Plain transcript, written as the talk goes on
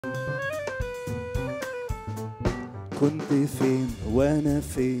كنت فين وانا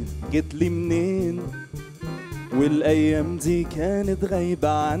فين جيت لي منين والايام دي كانت غايبة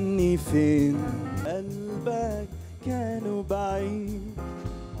عني فين قلبك كانوا بعيد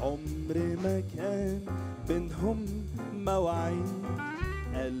عمر ما كان بينهم مواعيد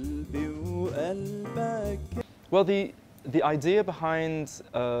قلبي وقلبك. Well, the idea behind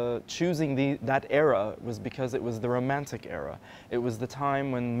choosing that era was because it was the romantic era. It was the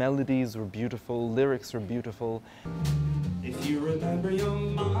time when melodies were beautiful, lyrics were beautiful. If you remember your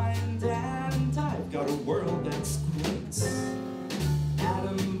mind and I've got a world that's great.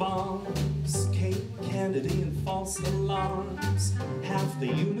 Atom bombs, Cape Kennedy and false alarms. Half the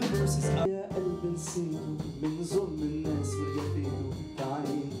universe is up. يا قلب نسيته من ظلم الناس ولقيته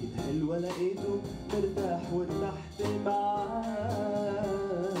تعيد الحلوة لقيته مرتاح وارتحت معاه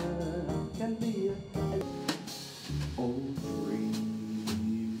كان ليا Oh dream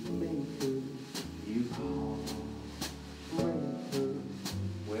maker you heartbreaker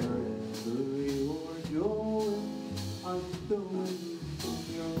wherever you're going I'm going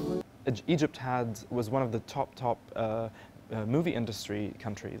your way. Egypt was one of the top movie industry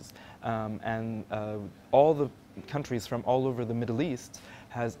countries, and all the countries from all over the Middle East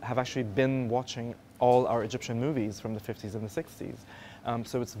have actually been watching all our Egyptian movies from the 50s and the 60s.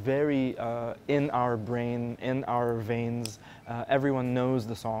 So it's very in our brain, in our veins. Everyone knows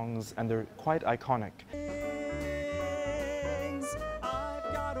the songs and they're quite iconic. I've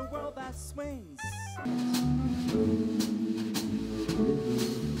got a world that swings.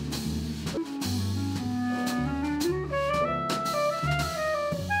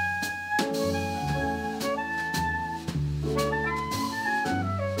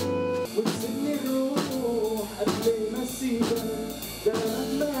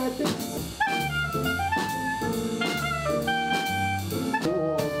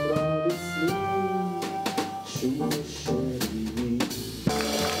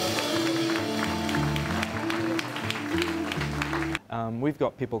 We've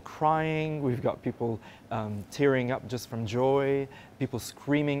got people crying, we've got people tearing up just from joy, people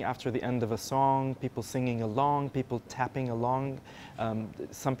screaming after the end of a song, people singing along, people tapping along.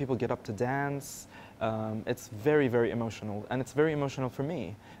 Some people get up to dance. It's very, very emotional, and it's very emotional for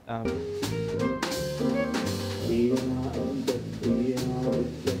me.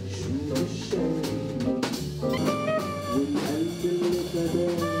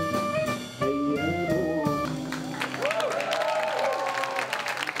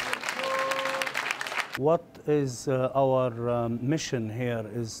 What is our mission here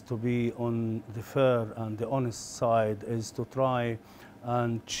is to be on the fair and the honest side, is to try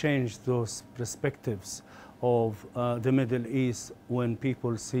and change those perspectives of the Middle East when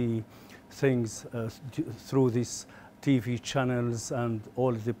people see things through these TV channels and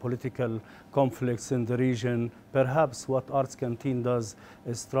all the political conflicts in the region. Perhaps what Arts Canteen does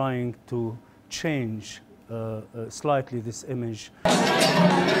is trying to change slightly this image.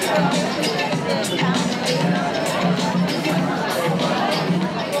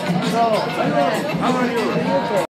 How are you?